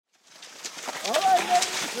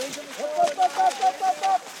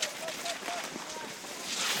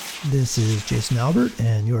This is Jason Albert,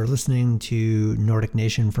 and you're listening to Nordic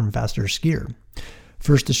Nation from Faster Skier.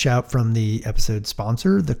 First, a shout from the episode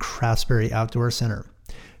sponsor, the Craftsbury Outdoor Center.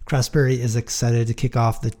 Craftsbury is excited to kick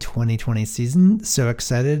off the 2020 season. So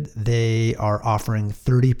excited, they are offering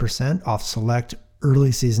 30% off select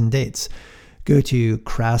early season dates. Go to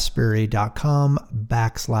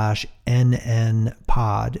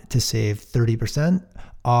craftsbury.com/NNpod to save 30%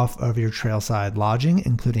 off of your trailside lodging,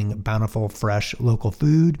 including bountiful, fresh, local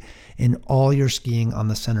food, and all your skiing on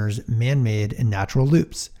the center's man-made and natural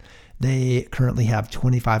loops. They currently have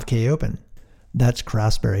 25K open. That's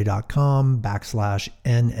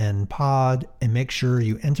craftsbury.com/NNpod, and make sure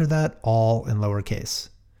you enter that all in lowercase.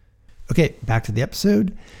 Okay, back to the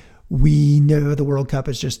episode. We know the World Cup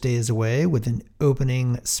is just days away with an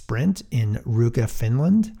opening sprint in Ruka,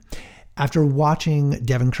 Finland. After watching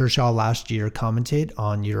Devon Kershaw last year commentate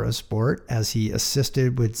on Eurosport as he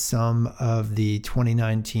assisted with some of the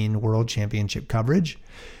 2019 World Championship coverage,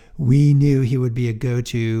 we knew he would be a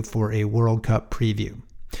go-to for a World Cup preview.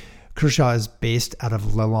 Kershaw is based out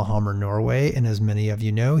of Lillehammer, Norway, and as many of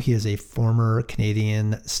you know, he is a former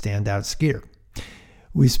Canadian standout skier.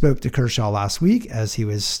 We spoke to Kershaw last week as he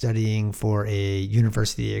was studying for a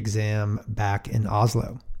university exam back in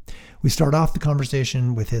Oslo. We start off the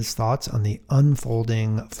conversation with his thoughts on the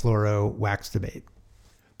unfolding fluoro wax debate.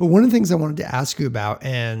 But one of the things I wanted to ask you about,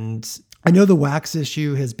 and I know the wax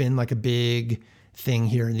issue has been like a big thing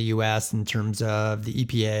here in the US in terms of the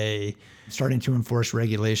EPA starting to enforce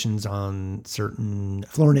regulations on certain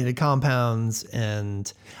fluorinated compounds.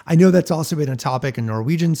 And I know that's also been a topic in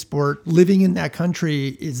Norwegian sport. Living in that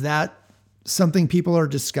country, is that something people are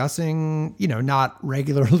discussing, not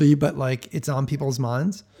regularly, but like it's on people's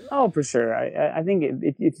minds? Oh, for sure. I think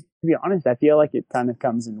it, to be honest, I feel like it kind of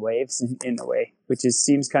comes in waves in a way, which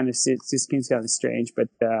seems kind of strange, but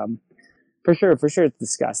for sure it's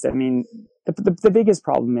discussed. I mean, the biggest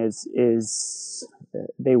problem is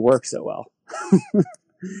they work so well,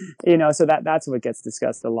 so that's what gets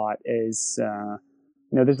discussed a lot is,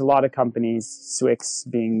 there's a lot of companies, Swix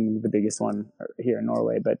being the biggest one here in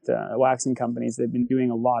Norway, but waxing companies, they've been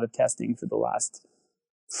doing a lot of testing for the last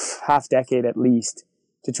half decade at least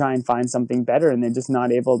to try and find something better, and they're just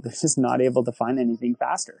not able to find anything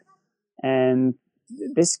faster. And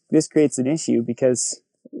this creates an issue because,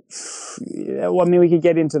 we could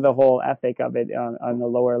get into the whole ethic of it on the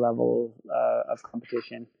lower level of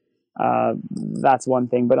competition. That's one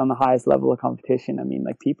thing, but on the highest level of competition, I mean,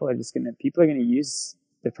 like people are going to use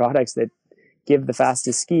the products that give the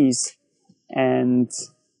fastest skis, and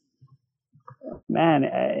man,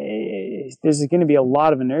 there's going to be a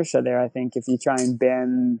lot of inertia there. I think if you try and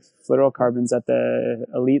ban fluorocarbons at the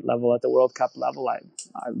elite level, at the World Cup level, I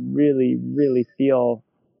really, really feel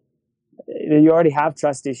you already have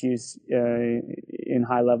trust issues in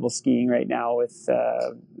high level skiing right now with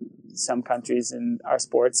some countries, and our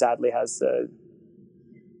sport sadly has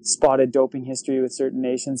spotted doping history with certain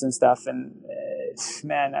nations and stuff. And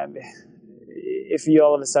if you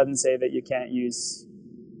all of a sudden say that you can't use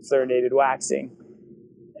fluorinated waxing,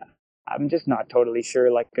 I'm just not totally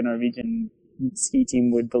sure like a Norwegian ski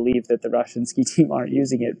team would believe that the Russian ski team aren't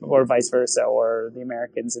using it, or vice versa, or the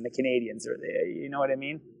Americans and the Canadians, or you know what I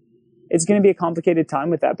mean? It's going to be a complicated time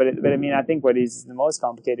with that, but I mean, I think what is the most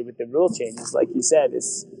complicated with the rule changes, like you said,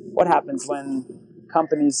 is what happens when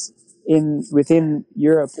companies within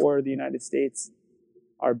Europe or the United States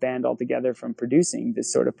are banned altogether from producing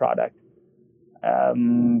this sort of product.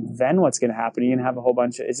 Then what's going to happen? You're going to have a whole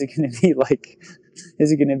bunch of, is it going to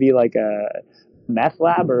be like a meth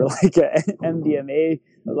lab, or like a MDMA,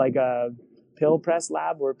 like a pill press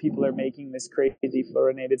lab where people are making this crazy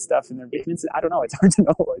fluorinated stuff in their basements? I don't know. It's hard to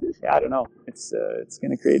know. I don't know. It's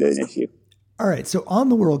going to create an issue. All right. So on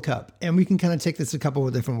the World Cup, and we can kind of take this a couple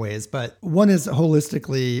of different ways, but one is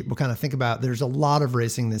holistically, we'll kind of think about, there's a lot of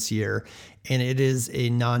racing this year, and it is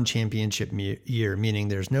a non-championship year, meaning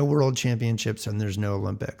there's no World Championships and there's no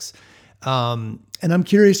Olympics. And I'm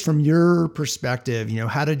curious from your perspective,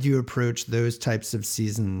 how did you approach those types of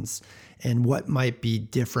seasons, and what might be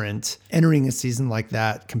different entering a season like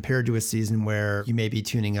that compared to a season where you may be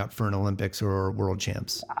tuning up for an Olympics or World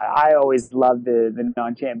Champs? I always loved the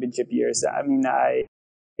non-championship years. I mean, the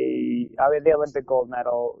Olympic gold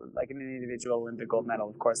medal, like an individual Olympic gold medal,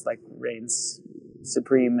 of course, like reigns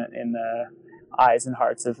supreme in the eyes and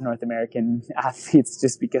hearts of North American athletes,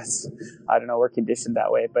 just because, I don't know, we're conditioned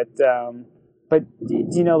that way. But like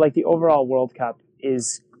the overall World Cup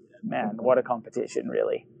is, man, what a competition,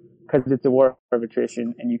 really. Because it's a war of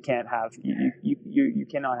attrition, and you cannot have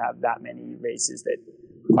that many races that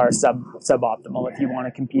are suboptimal if you want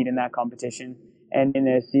to compete in that competition. And in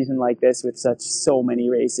a season like this with so many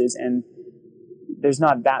races, and there's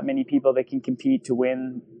not that many people that can compete to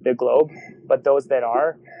win the Globe, but those that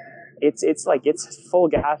are, it's full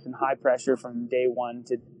gas and high pressure from day one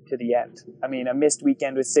to the end. I mean, a missed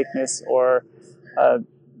weekend with sickness or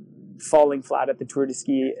falling flat at the Tour de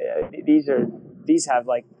Ski, these have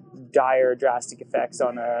like dire, drastic effects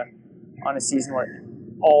on a season where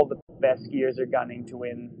all the best skiers are gunning to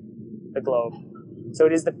win the Globe. So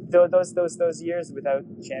it is those years without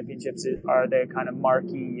championships are the kind of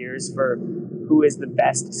marquee years for who is the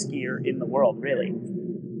best skier in the world, really.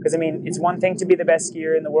 Because, I mean, it's one thing to be the best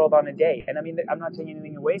skier in the world on a day. And, I mean, I'm not taking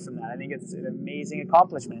anything away from that. I think it's an amazing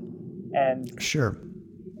accomplishment. And sure,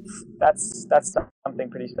 that's something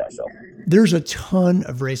pretty special. There's a ton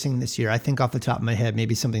of racing this year. I think off the top of my head,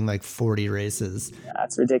 maybe something like 40 races. Yeah,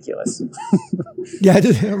 that's ridiculous. Yeah,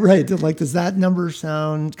 right. Like, does that number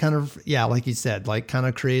sound kind of, like you said, like kind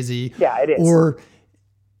of crazy? Yeah, it is. Or,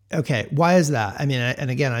 okay, why is that? I mean, and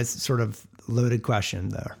again, I sort of loaded question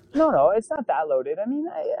there. No, it's not that loaded. I mean,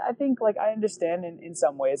 I think, like, I understand in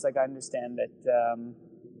some ways, like, I understand that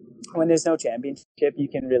when there's no championship, you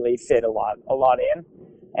can really fit a lot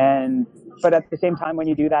in. But at the same time, when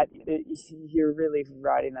you do that, you're really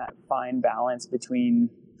riding that fine balance between,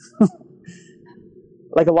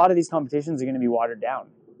 like, a lot of these competitions are going to be watered down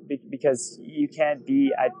because you can't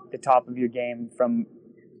be at the top of your game from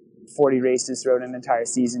 40 races throughout an entire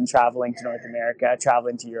season, traveling to North America,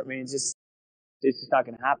 traveling to Europe. I mean, it's just not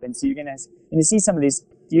going to happen. So you're going to see some of these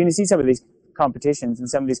competitions and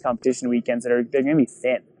some of these competition weekends they're going to be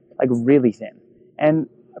thin, like really thin. And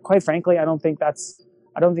quite frankly, I don't think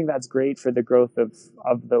that's great for the growth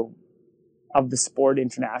of the sport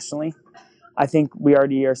internationally. I think we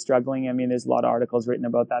already are struggling. I mean, there's a lot of articles written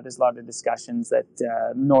about that. There's a lot of discussions that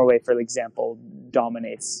Norway, for example,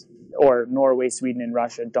 dominates, or Norway, Sweden, and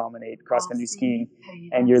Russia dominate cross-country skiing,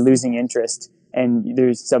 and you're losing interest. And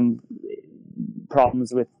there's some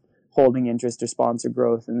problems with holding interest or sponsor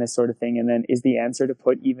growth and this sort of thing. And then is the answer to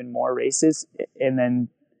put even more races? And then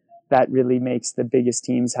that really makes the biggest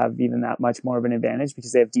teams have even that much more of an advantage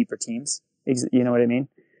because they have deeper teams. You know what I mean?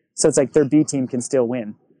 So it's like their B team can still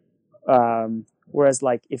win. Whereas,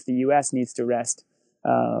 like, if the US needs to rest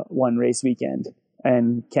one race weekend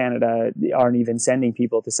and Canada aren't even sending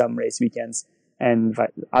people to some race weekends, and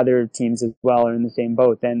other teams as well are in the same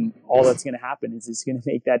boat, then all that's going to happen is it's going to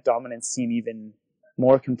make that dominance seem even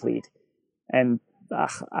more complete. And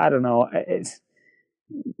I don't know.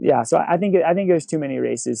 So I think there's too many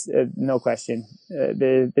races, no question.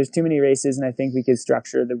 There's too many races, and I think we could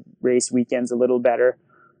structure the race weekends a little better.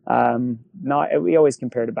 We always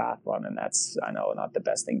compare to biathlon, and that's, I know, not the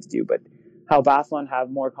best thing to do, but how biathlon have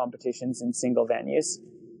more competitions in single venues,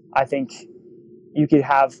 I think you could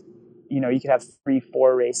have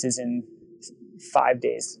 3-4 races in 5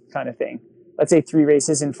 days kind of thing. Let's say 3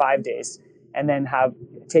 races in 5 days, and then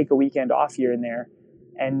take a weekend off here and there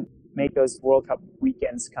and make those World Cup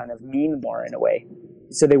weekends kind of mean more in a way.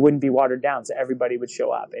 So they wouldn't be watered down. So everybody would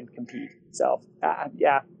show up and compete. So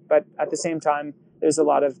but at the same time, there's a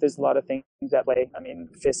lot of things at play. I mean,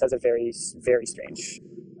 FIS has a very, very strange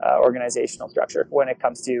organizational structure when it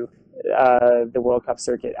comes to the World Cup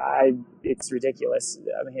circuit. It's ridiculous.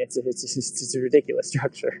 I mean, it's a ridiculous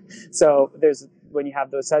structure. So when you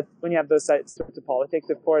have those sorts of politics,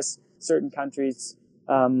 of course, certain countries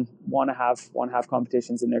want to have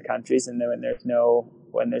competitions in their countries, and then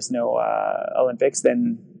when there's no Olympics,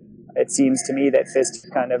 then it seems to me that FIS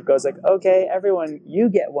just kind of goes like, okay, everyone, you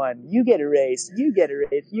get one, you get a race, you get a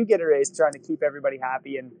race, you get a race, trying to keep everybody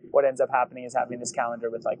happy. And what ends up happening is having this calendar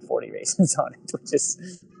with like 40 races on it, which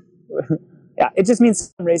is, it just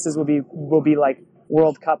means some races will be like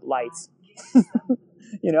World Cup lights,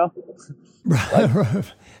 you know?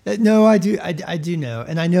 Right. No, I do know.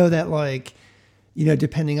 And I know that, like, you know,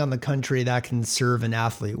 depending on the country, that can serve an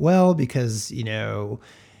athlete well, because, you know,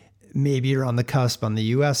 maybe you're on the cusp on the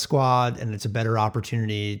US squad and it's a better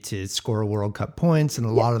opportunity to score World Cup points and a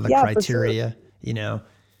lot of the criteria, you know?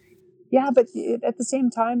 Yeah, but at the same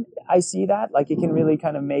time, I see that, like, it can really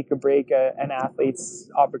kind of make or break an athlete's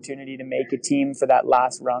opportunity to make a team for that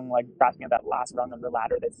last rung, like grasping at that last rung of the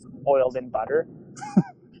ladder that's oiled in butter.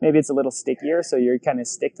 Maybe it's a little stickier, so you kind of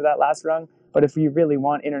stick to that last rung. But if you really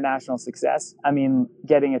want international success, I mean,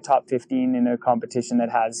 getting a top 15 in a competition that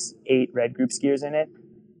has 8 red group skiers in it,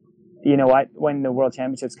 you know what? When the World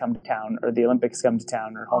Championships come to town, or the Olympics come to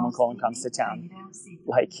town, or Holmenkollen comes to town,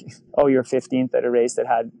 like, oh, you're 15th at a race that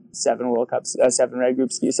had 7 World Cups, 7 or 8 red group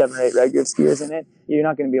skiers in it. You're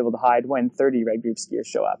not going to be able to hide when 30 red group skiers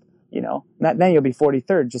show up. then you'll be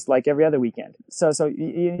 43rd, just like every other weekend. So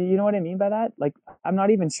you know what I mean by that? Like, I'm not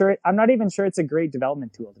even sure it's a great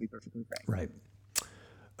development tool, to be perfectly frank. Right.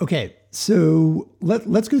 Okay. So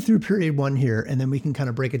let's go through period 1 here, and then we can kind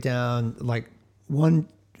of break it down, like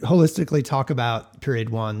holistically talk about period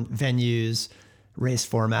 1, venues, race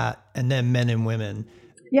format, and then men and women.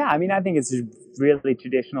 Yeah. I mean, I think it's a really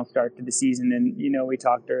traditional start to the season. And, we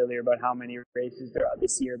talked earlier about how many races there are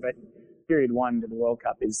this year, but period 1 to the World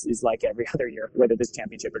Cup is like every other year, whether there's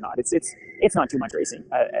championship or not. It's not too much racing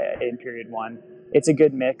in period 1. It's a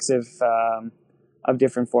good mix of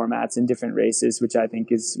different formats and different races, which I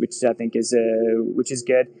think is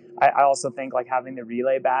good. I also think like having the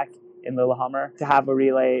relay back in Lillehammer, to have a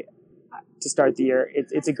relay to start the year,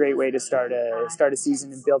 it's a great way to start a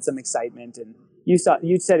season and build some excitement. And you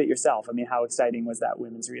said it yourself. I mean, how exciting was that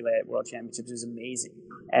women's relay at World Championships? It was amazing.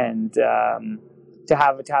 And to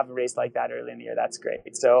have a race like that early in the year, that's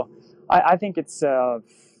great. So I think it's a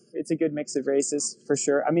good mix of races for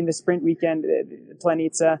sure. I mean, the sprint weekend,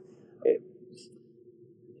 Planica,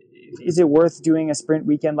 is it worth doing a sprint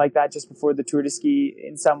weekend like that just before the Tour de Ski?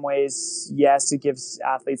 In some ways, yes. It gives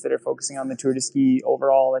athletes that are focusing on the Tour de Ski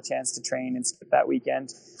overall a chance to train and skip that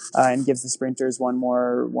weekend, and gives the sprinters one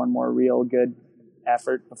more real good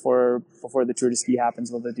effort before the Tour de Ski happens.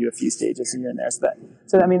 Well, they do a few stages here and there.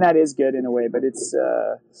 So I mean, that is good in a way, but it's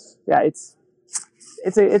a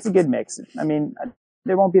good mix. I mean,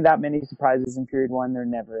 there won't be that many surprises in period 1. There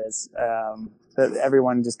never is. But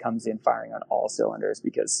everyone just comes in firing on all cylinders,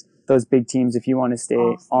 because those big teams, if you want to stay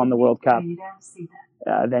on the World Cup,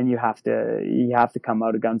 then you have to come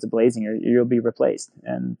out of guns a-blazing, or you'll be replaced.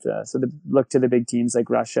 And so look to the big teams like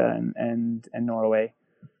Russia and Norway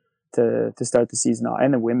to start the season off,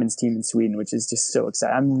 and the women's team in Sweden, which is just so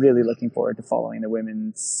exciting. I'm really looking forward to following the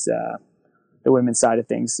women's side of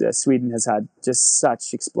things. Sweden has had just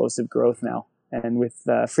such explosive growth now, and with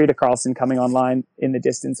Frida Karlsson coming online in the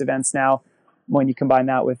distance events now, when you combine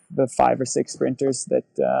that with the 5 or 6 sprinters that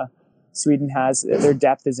Sweden has, their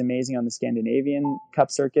depth is amazing on the Scandinavian Cup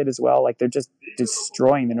circuit as well. Like, they're just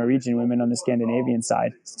destroying the Norwegian women on the Scandinavian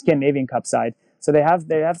Cup side. So they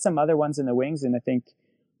have some other ones in the wings, and I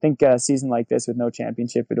think a season like this with no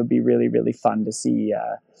championship, it'll be really, really fun to see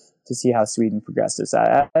how Sweden progresses.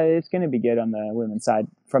 It's going to be good on the women's side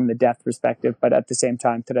from the depth perspective, but at the same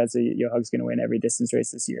time, Therese Johaug's going to win every distance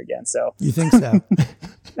race this year again. So you think so?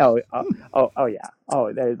 Oh yeah.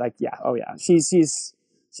 Oh, they're like, yeah. Oh yeah. She's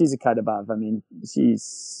a cut above. I mean,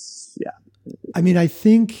 I mean, I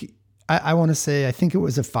think I want to say, I think it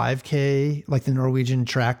was a 5K, like the Norwegian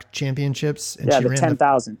track championships. And she the ran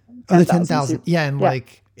 10,000. The 10,000. Yeah. In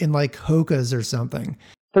like Hoka's or something.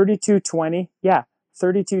 32:20. Yeah.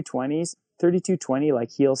 32:20s. 32:20, like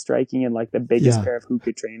heel striking and like the biggest pair of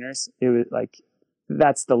Hoka trainers. It was like,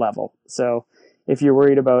 that's the level. So if you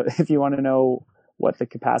want to know what the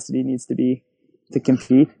capacity needs to be to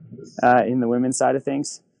compete in the women's side of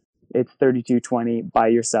things, it's 32:20 by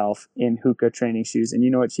yourself in Hoka training shoes. And you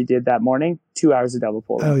know what she did that morning? 2 hours of double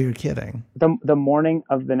pulling. Oh, you're kidding. The morning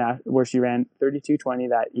of where she ran 32:20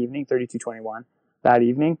 that evening, 32:21 that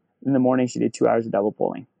evening. In the morning, she did 2 hours of double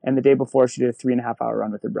pulling. And the day before, she did a 3.5 hour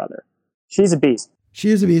run with her brother. She's a beast. She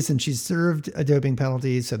is a beast, and she's served a doping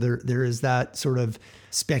penalty. So there is that sort of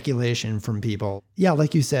speculation from people. Yeah,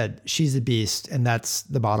 like you said, she's a beast, and that's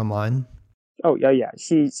the bottom line. Oh, yeah.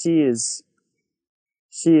 She is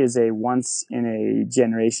a once in a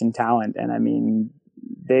generation talent. And I mean,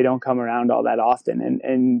 they don't come around all that often.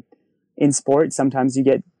 And in sport, sometimes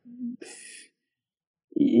you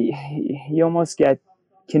almost get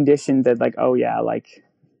conditioned that like, oh yeah, like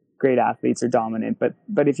great athletes are dominant.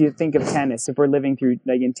 But if you think of tennis, if we're living through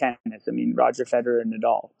like in tennis, I mean, Roger Federer and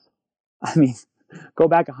Nadal, I mean, go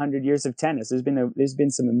back 100 years of tennis. There's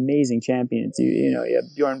been some amazing champions. You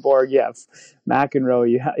have Bjorn Borg, you have McEnroe,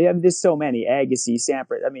 you have there's so many, Agassi,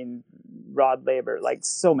 Sampras, I mean, Rod Laver, like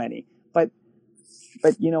so many.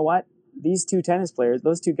 But you know what? These two tennis players,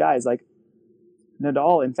 those two guys, like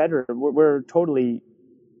Nadal and Federer, were totally,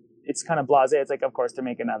 it's kind of blasé. It's like, of course, they're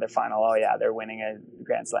making another final. Oh yeah, they're winning a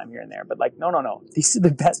Grand Slam here and there. But like, no. These are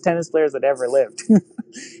the best tennis players that ever lived.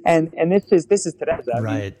 and this is Therese.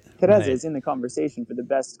 Right. Therese is in the conversation for the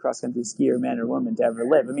best cross-country skier, man or woman, to ever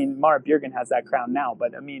live. I mean, Marit Bjørgen has that crown now,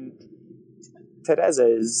 but I mean, Therese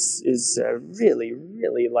is really,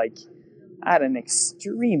 really like at an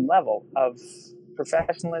extreme level of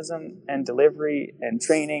professionalism and delivery and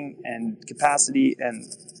training and capacity. And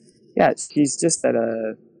yeah, she's just at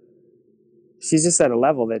a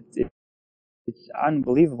level that it's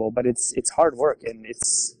unbelievable, but it's hard work, and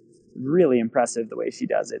it's really impressive the way she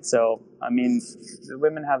does it. So, I mean, the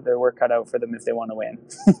women have their work cut out for them if they want to win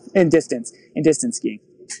in distance skiing.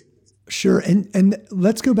 Sure. And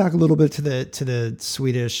let's go back a little bit to the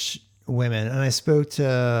Swedish women. And I spoke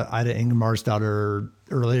to Ida Ingemarsdotter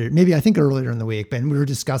earlier in the week, and we were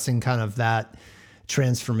discussing kind of that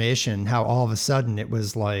transformation, how all of a sudden it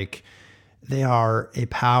was like they are a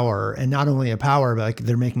power, and not only a power, but like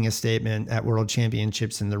they're making a statement at World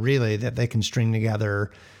Championships in the relay that they can string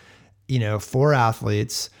together, 4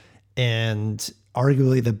 athletes, and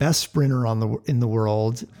arguably the best sprinter in the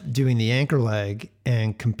world doing the anchor leg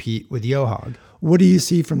and compete with Johaug. What do you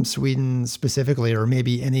see from Sweden specifically, or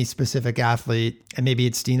maybe any specific athlete? And maybe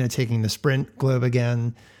it's Stina taking the sprint globe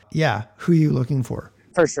again. Yeah. Who are you looking for?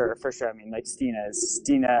 For sure. I mean, like Stina,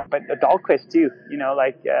 but Dahlqvist too,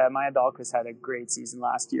 Maya Dahlqvist had a great season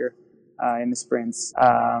last year in the sprints.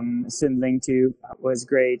 Sundling too was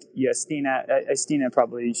great. Yeah, Stina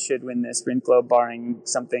probably should win the sprint globe barring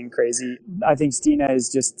something crazy. I think Stina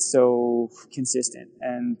is just so consistent,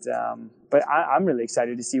 and but I'm really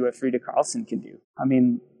excited to see what Frida Karlsson can do. I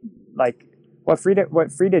mean, like what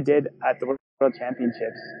Frida did at the World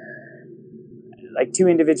Championships, like 2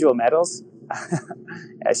 individual medals.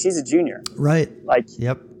 Yeah, she's a junior, right? Like,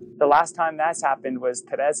 yep. The last time that's happened was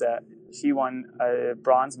Teresa. She won a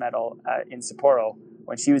bronze medal in Sapporo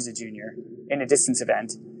when she was a junior in a distance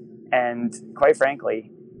event. And quite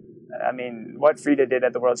frankly, I mean, what Frida did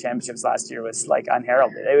at the World Championships last year was like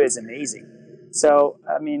unheralded. It was amazing. So,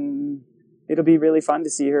 I mean, it'll be really fun to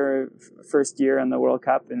see her first year on the World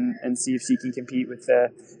Cup and see if she can compete with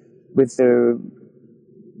the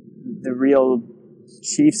real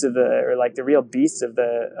chiefs the real beasts of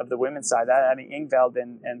the women's side. I mean, Ingveld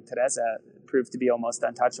and Teresa proved to be almost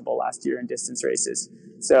untouchable last year in distance races.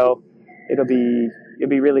 So it'll be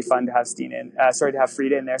really fun to have to have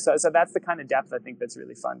Frida in there. So that's the kind of depth I think that's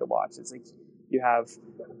really fun to watch. It's like you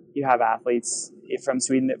have athletes from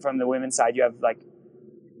Sweden. From the women's side, you have like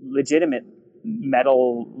legitimate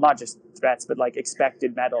medal, not just threats, but like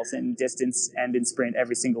expected medals in distance and in sprint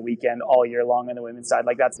every single weekend all year long on the women's side.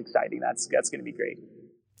 Like that's exciting. That's going to be great.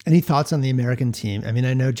 Any thoughts on the American team? I mean,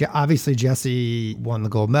 I know obviously Jessie won the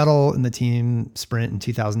gold medal in the team sprint in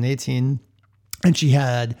 2018, and she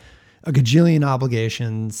had a gajillion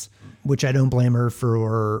obligations, which I don't blame her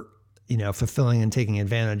for, fulfilling and taking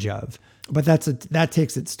advantage of. But that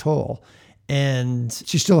takes its toll. And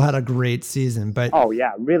she still had a great season, but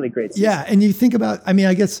really great season. Yeah, and you think about, I mean,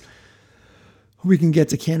 I guess we can get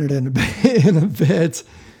to Canada in a bit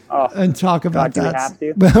and talk about that. Do we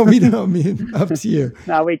have to? Well, we don't. I mean, up to you.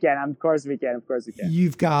 No, we can. Of course we can.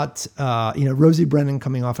 You've got, Rosie Brennan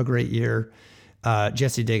coming off a great year,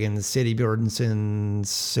 Jessie Diggins, Sadie Bjornsson,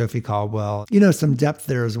 Sophie Caldwell. Some depth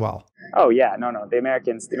there as well. Oh yeah, no. The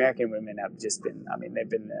American women have just been. I mean, they've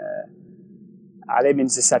been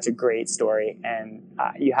just such a great story, and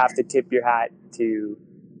you have to tip your hat to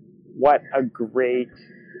what a great.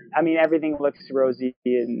 I mean, everything looks rosy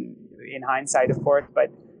in hindsight, of course,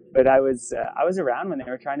 but I was around when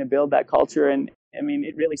they were trying to build that culture, and I mean,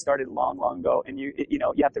 it really started long ago. And you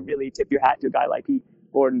have to really tip your hat to a guy like Pete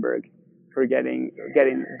Bordenberg for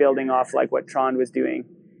building off like what Trond was doing,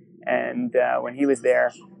 and when he was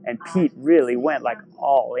there, and Pete really went like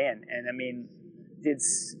all in, and I mean.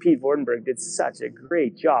 Pete Vordenberg did such a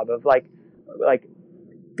great job of like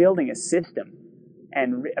building a system,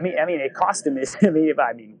 and I mean it cost him his.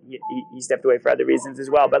 He stepped away for other reasons as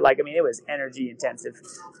well, but it was energy intensive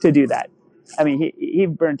to do that. I mean he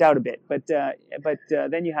burnt out a bit, but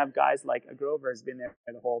then you have guys like Grover has been there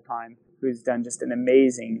the whole time, who's done just an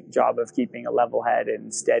amazing job of keeping a level head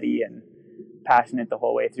and steady and passionate the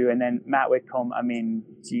whole way through, and then Matt Whitcomb. I mean,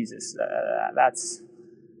 Jesus, that's.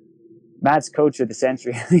 Matt's coach of the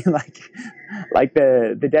century. I mean, like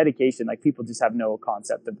the dedication, like people just have no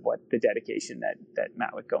concept of what the dedication that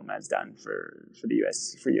Matt Whitcomb has done for the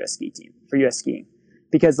US ski team, for US skiing,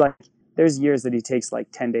 because like there's years that he takes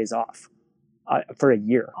like 10 days off for a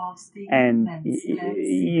year, and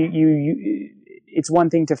it's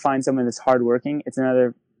one thing to find someone that's hardworking. It's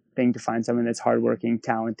another thing to find someone that's hardworking,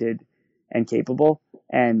 talented, and capable.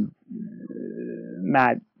 And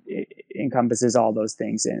Matt encompasses all those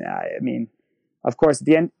things, and I mean, of course, at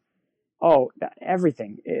the end,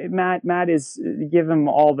 everything. Matt is, give him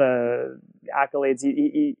all the accolades.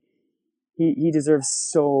 He deserves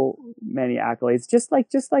so many accolades. Just like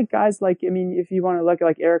guys like, I mean, if you want to look at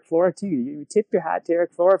like Eric Flora too, you tip your hat to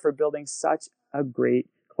Eric Flora for building such a great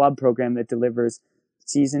club program that delivers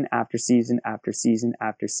season after season after season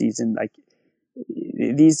after season. Like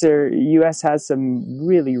US has some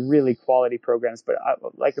really, really quality programs, but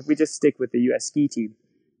like if we just stick with the US ski team,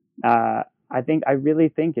 I really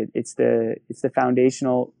think it's the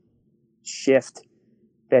foundational shift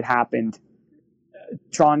that happened.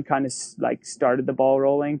 Tron kind of like started the ball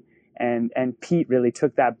rolling, and Pete really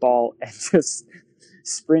took that ball and just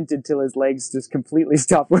sprinted till his legs just completely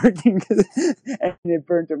stopped working, and it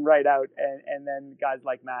burnt him right out. And then guys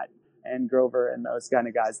like Matt and Grover and those kind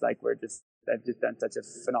of guys like they've just done such a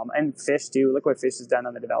phenomenal, and Fish too. Look what Fish has done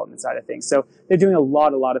on the development side of things. So they're doing a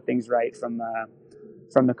lot of things right from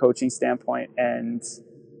the coaching standpoint. And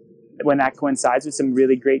when that coincides with some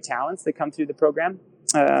really great talents that come through the program,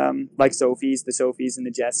 like the Sophies and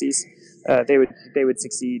the Jessies, they would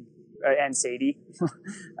succeed, and Sadie,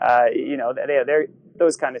 they're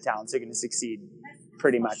those kind of talents are going to succeed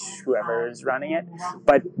pretty much whoever is running it,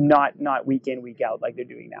 but not week in, week out like they're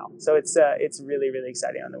doing now. So it's really, really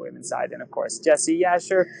exciting on the women's side. And of course, Jessie, yeah,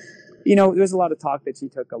 sure. There was a lot of talk that she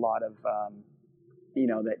took a lot of,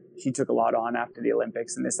 that she took a lot on after the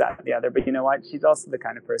Olympics and this, that, and the other. But you know what? She's also the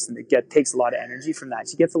kind of person that takes a lot of energy from that.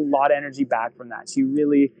 She gets a lot of energy back from that. She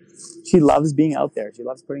loves being out there. She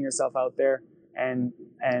loves putting herself out there. And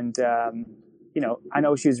I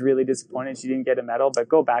know she was really disappointed she didn't get a medal, but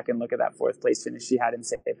go back and look at that 4th place finish she had in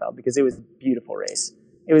Seyfeld, because it was a beautiful race.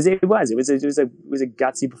 It was a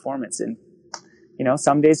gutsy performance. And,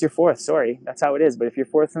 some days you're 4th, sorry, that's how it is. But if you're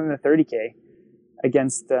 4th in the 30K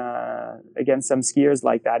against some skiers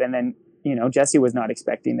like that, and then, Jessie was not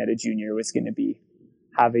expecting that a junior was going to be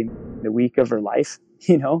having the week of her life,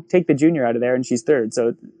 take the junior out of there and she's 3rd.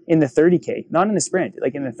 So in the 30K, not in the sprint,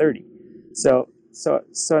 like in the 30. So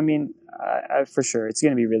I mean, for sure, it's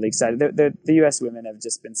going to be really exciting. The U.S. women have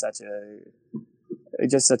just been such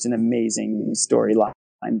an amazing storyline.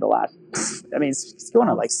 The last, it's going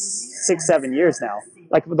on like 6-7 years now,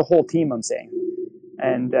 like with the whole team, I'm saying,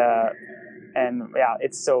 and yeah,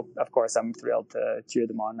 it's so. Of course, I'm thrilled to cheer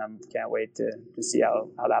them on. I can't wait to see how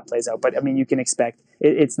that plays out. But you can expect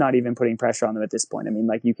it's not even putting pressure on them at this point.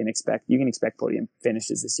 Like you can expect podium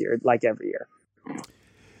finishes this year, like every year.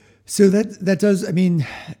 So that does,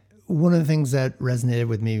 one of the things that resonated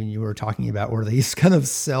with me when you were talking about were these kind of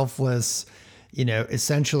selfless,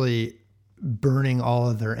 essentially burning all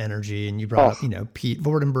of their energy. And you brought up, Pete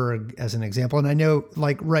Vordenberg as an example. And I know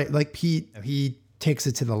like Pete, he takes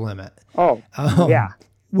it to the limit. Yeah.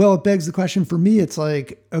 Well, it begs the question for me. It's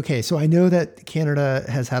like, okay, so I know that Canada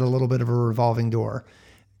has had a little bit of a revolving door,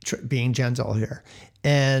 being gentle here.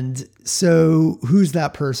 And so who's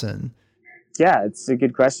that person? Yeah, it's a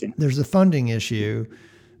good question. There's a funding issue,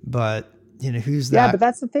 but who's that? Yeah, but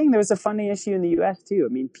that's the thing. There was a funding issue in the U.S. too.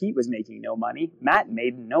 Pete was making no money. Matt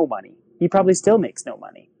made no money. He probably still makes no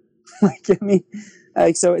money.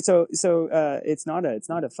 So it's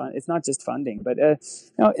not just funding, but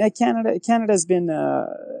Canada's been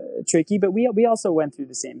tricky, but we also went through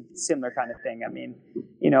the similar kind of thing.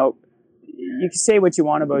 You can say what you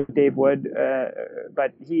want about Dave Wood,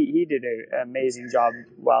 but he did an amazing job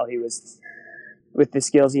while he was with the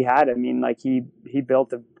skills he had. He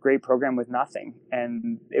built a great program with nothing,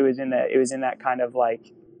 and it was in that kind of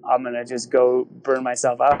like, I'm gonna just go burn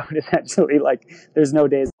myself out essentially. Like there's no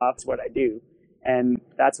days off. It's what I do, and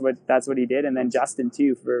that's what he did. And then Justin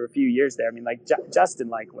too for a few years there. Justin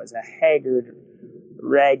was a haggard,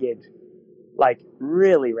 ragged, like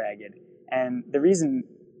really ragged, and the reason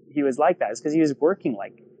he was like that is because he was working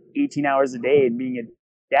like 18 hours a day and being a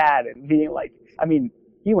dad and being like,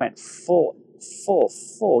 he went full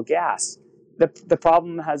gas. The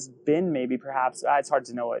problem has been maybe perhaps, it's hard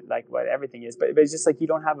to know what everything is, but it's just like you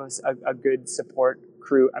don't have a good support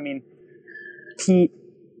crew. Pete,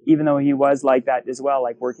 even though he was like that as well,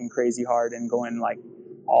 like working crazy hard and going like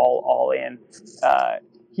all in,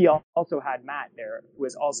 he also had Matt there who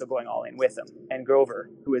was also going all in with him, and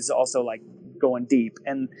Grover who was also like going deep.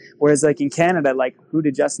 And whereas like in Canada, like who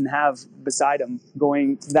did Justin have beside him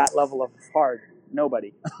going that level of hard?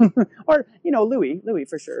 Nobody. Or Louis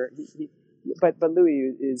for sure. But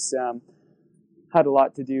Louis is had a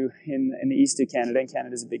lot to do in the east of Canada, and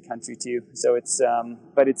Canada's a big country too. So it's I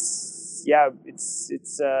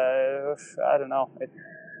don't know.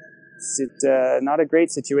 It's not a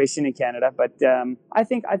great situation in Canada, but I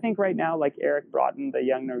think right now, like Eric Broughton, the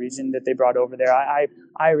young Norwegian that they brought over there,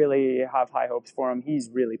 I really have high hopes for him. He's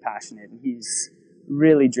really passionate and he's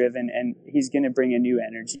really driven, and he's going to bring a new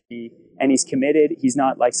energy, and he's committed. He's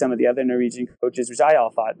not like some of the other Norwegian coaches, which I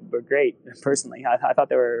all thought were great. Personally, I thought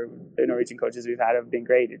the Norwegian coaches we've had have been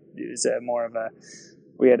great. It was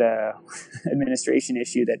we had a administration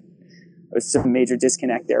issue that was some major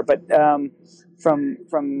disconnect there, but from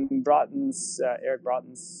Eric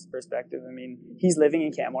Broughton's perspective, he's living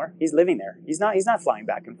in Canmore. He's living there. He's not flying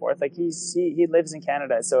back and forth. Like he lives in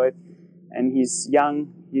Canada. And he's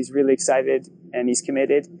young. He's really excited and he's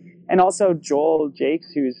committed. And also Joel Jakes,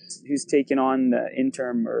 who's taken on the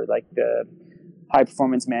interim or like the high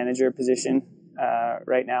performance manager position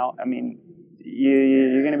right now. I mean,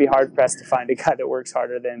 you're going to be hard pressed to find a guy that works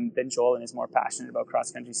harder than Joel and is more passionate about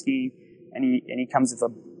cross country skiing. And he comes with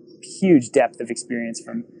a huge depth of experience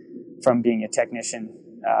from being a technician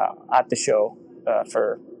at the show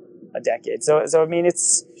for a decade. So I mean,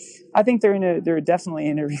 I think they're definitely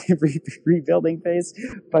in a rebuilding phase,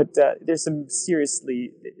 but there's some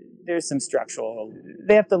structural.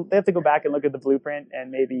 They have to go back and look at the blueprint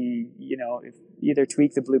and maybe either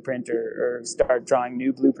tweak the blueprint or start drawing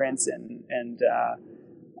new blueprints and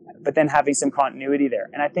but then having some continuity there.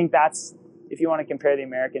 And I think that's, if you want to compare the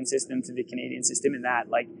American system to the Canadian system in that,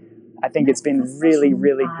 like, I think it's been really,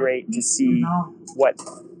 really great to see what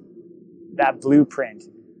that blueprint.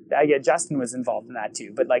 Yeah, Justin was involved in that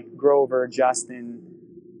too, but like Grover, Justin,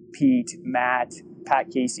 Pete, Matt, Pat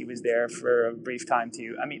Casey was there for a brief time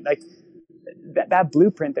too. I mean, like that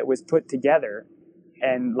blueprint that was put together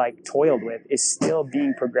and like toiled with is still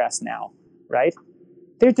being progressed now, right?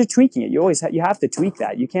 They're tweaking it. You have to tweak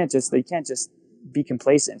that. You can't just be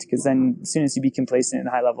complacent, because then as soon as you be complacent in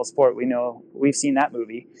high level sport, we've seen that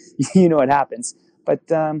movie. You know what happens.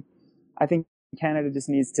 But I think Canada just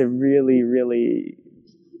needs to really, really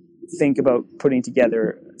think about putting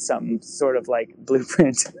together some sort of like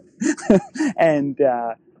blueprint and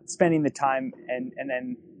spending the time and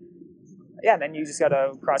then you just got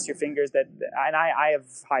to cross your fingers that, and I have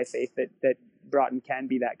high faith that Broughton can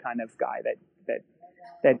be that kind of guy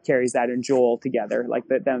that carries that, and Joel together, like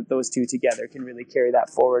those two together can really carry that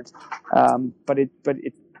forward. But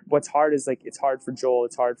what's hard is, like, it's hard for Joel,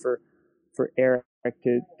 it's hard for Eric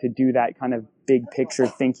to do that kind of big picture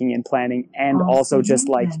thinking and planning, and also just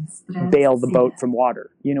like bail the boat from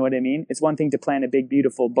water. You know what I mean? It's one thing to plan a big,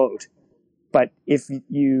 beautiful boat, but if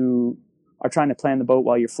you are trying to plan the boat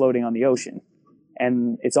while you're floating on the ocean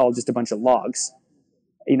and it's all just a bunch of logs,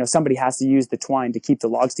 somebody has to use the twine to keep the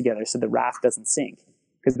logs together so the raft doesn't sink.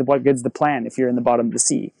 Because what good's the plan if you're in the bottom of the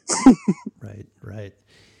sea? Right.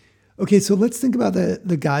 Okay, so let's think about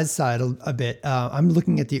the guys' side a bit. I'm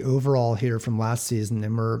looking at the overall here from last season,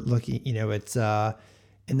 and we're looking, it's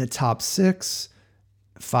in the top 6,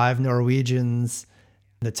 5 Norwegians.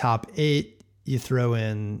 In the top 8, you throw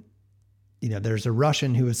in, there's a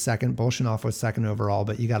Russian who was second. Bolshunov was second overall,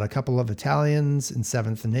 but you got a couple of Italians in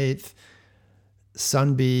 7th and 8th.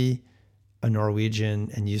 Sundby, a Norwegian,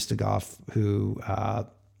 and Ustegov, who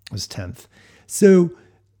was 10th. So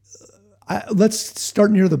let's start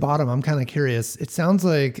near the bottom. I'm kind of curious. It sounds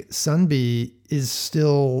like Sundby is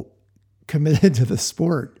still committed to the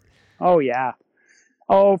sport. Oh, yeah.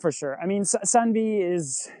 Oh, for sure. I mean, Sundby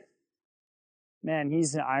is, man,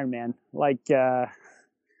 he's an Ironman. Like,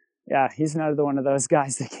 he's another one of those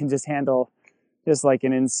guys that can just handle just like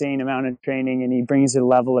an insane amount of training, and he brings a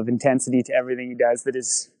level of intensity to everything he does that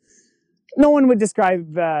is, no one would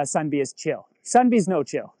describe Sundby as chill. Sundby's no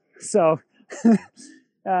chill. So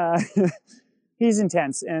he's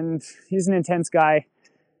intense, and he's an intense guy,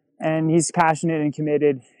 and he's passionate and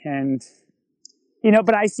committed, and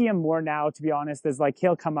but I see him more now, to be honest, as like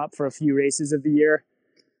he'll come up for a few races of the year,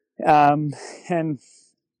 and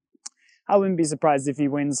I wouldn't be surprised if he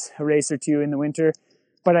wins a race or two in the winter.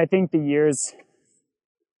 But I think the years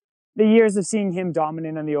of seeing him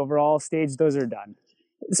dominant on the overall stage, those are done.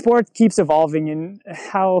 The sport keeps evolving, and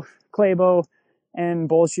how Klæbo and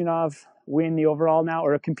Bolshunov win the overall now,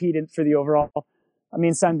 or competed for the overall. I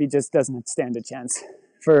mean, Sundby just doesn't stand a chance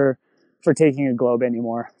for taking a globe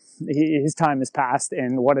anymore. His time has passed,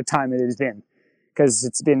 and what a time it has been, because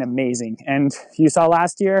it's been amazing. And you saw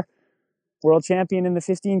last year, world champion in the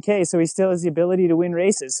 15K, so he still has the ability to win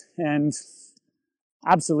races. And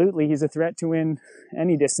absolutely, he's a threat to win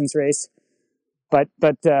any distance race. But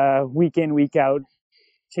week in, week out,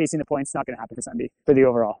 chasing the points, not going to happen for Sundby for the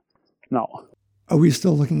overall. No. Are we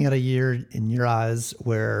still looking at a year in your eyes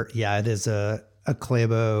where, it is a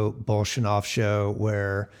Klæbo Bolshunov show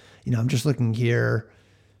where, I'm just looking here.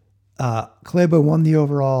 Klæbo won the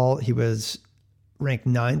overall. He was ranked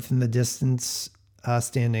 9th in the distance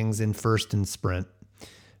standings and 1st in sprint.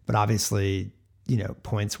 But obviously,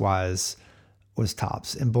 points wise was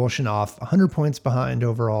tops. And Bolshunov, 100 points behind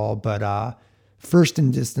overall, but 1st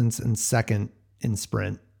in distance and 2nd in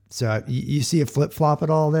sprint. So you see a flip-flop at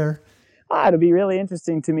all there? It'll be really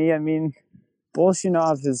interesting to me. I mean,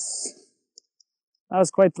 Bolshunov that was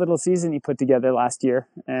quite the little season he put together last year.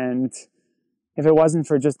 And if it wasn't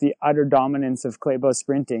for just the utter dominance of Klæbo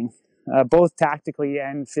sprinting, both tactically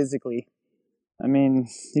and physically, I mean,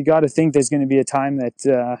 you got to think there's going to be a time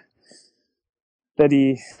that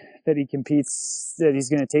he he competes, that he's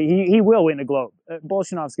going to take. He will win a Globe.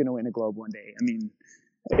 Bolshunov's going to win a Globe one day. I mean,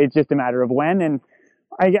 it's just a matter of when. And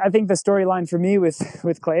I think the storyline for me with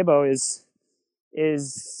Klæbo is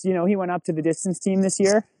he went up to the distance team this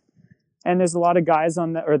year, and there's a lot of guys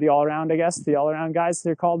the all around, I guess, the all around guys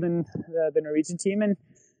they're called in the Norwegian team, and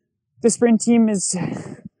the sprint team has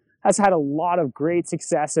had a lot of great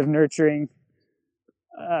success of nurturing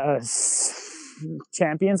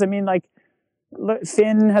champions. I mean, like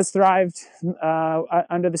Finn has thrived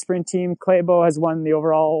under the sprint team. Klæbo has won the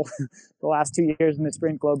overall the last 2 years in the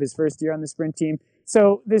Sprint Globe, his first year on the sprint team.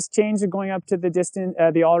 So this change of going up to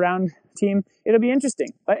the all-around team, it'll be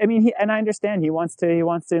interesting. I mean, I understand he wants to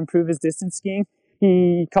improve his distance skiing.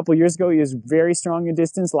 A couple of years ago, he was very strong in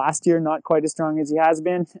distance. Last year, not quite as strong as he has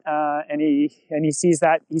been. And he sees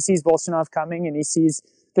Bolshunov coming, and he sees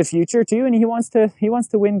the future too. And he wants to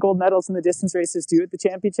win gold medals in the distance races too at the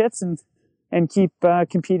championships, and keep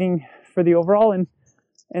competing for the overall.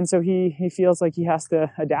 And so he feels like he has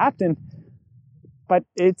to adapt. But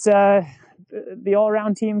it's the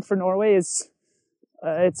all-around team for Norway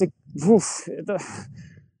those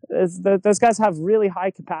guys have really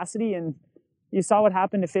high capacity, and you saw what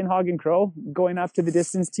happened to Finn Hagen Krogh going up to the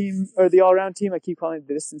distance team, or the all-around team. I keep calling it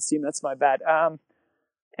the distance team. That's my bad.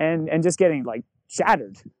 And just getting like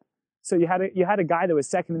shattered. So you had a guy that was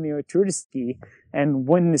second in the Tour de Ski and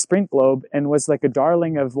won the Sprint Globe and was like a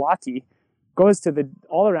darling of Lottie, goes to the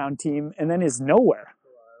all-around team and then is nowhere.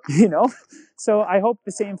 So I hope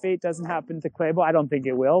the same fate doesn't happen to Klæbo. I don't think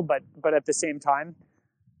it will, but at the same time,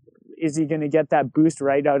 is he going to get that boost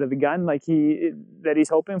right out of the gun like that he's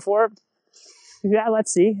hoping for? Yeah,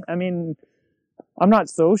 let's see. I mean, I'm not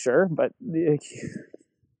so sure, but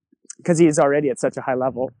because he is already at such a high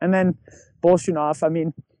level. And then Bolshunov, I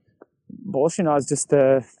mean, Bolshunov's just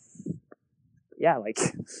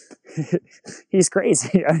he's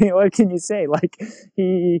crazy. I mean, what can you say? Like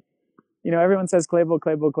everyone says Klæbo,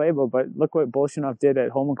 but look what Bolshunov did at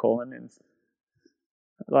Holmenkollen, and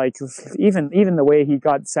like even the way he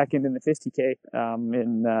got second in the 50K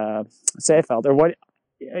in Seefeld, or what?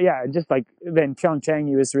 Yeah, just like then Pyeongchang,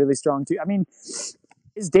 he was really strong too. I mean,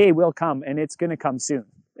 his day will come, and it's going to come soon.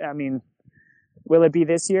 I mean, will it be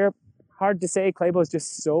this year? Hard to say. Klæbo is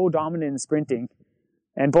just so dominant in sprinting,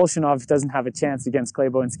 and Bolshunov doesn't have a chance against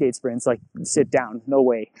Klæbo in skate sprints. Like, sit down, no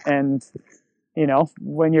way. And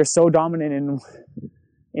when you're so dominant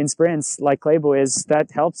in sprints like Klæbo is,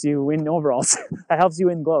 that helps you win overalls. That helps you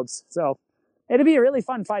win globes. So it'll be a really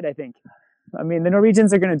fun fight, I think. I mean, the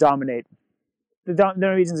Norwegians are going to dominate. The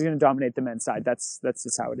Norwegians are going to dominate the men's side. That's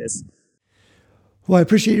just how it is. Well, I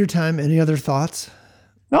appreciate your time. Any other thoughts?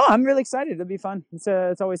 No, I'm really excited. It'll be fun. It's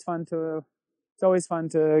always fun to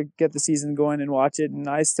get the season going and watch it. And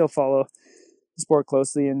I still follow the sport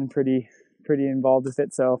closely and pretty involved with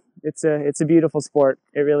it. So it's a beautiful sport.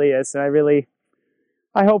 It really is. And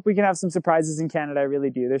I hope we can have some surprises in Canada. I really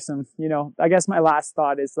do. There's some, I guess my last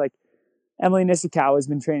thought is like Emily Nishikawa has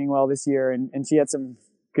been training well this year, and she had some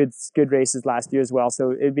good races last year as well.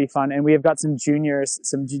 So it'd be fun. And we have got some juniors,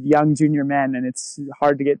 some young junior men, and it's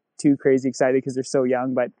hard to get too crazy excited because they're so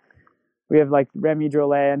young, but we have like Remy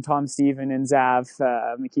Drolet and Tom Steven and Zav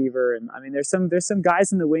McKeever. And I mean, there's some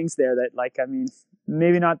guys in the wings there that, like, I mean,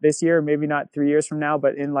 maybe not this year, maybe not 3 years from now,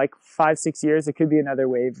 but in like 5-6 years, it could be another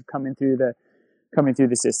wave coming through the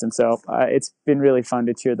system. So it's been really fun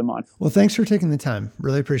to cheer them on. Well, thanks for taking the time.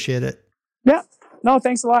 Really appreciate it. Yeah. No,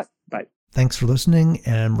 thanks a lot. Bye. Thanks for listening.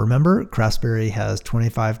 And remember, Craftsbury has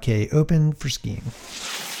 25K open for skiing.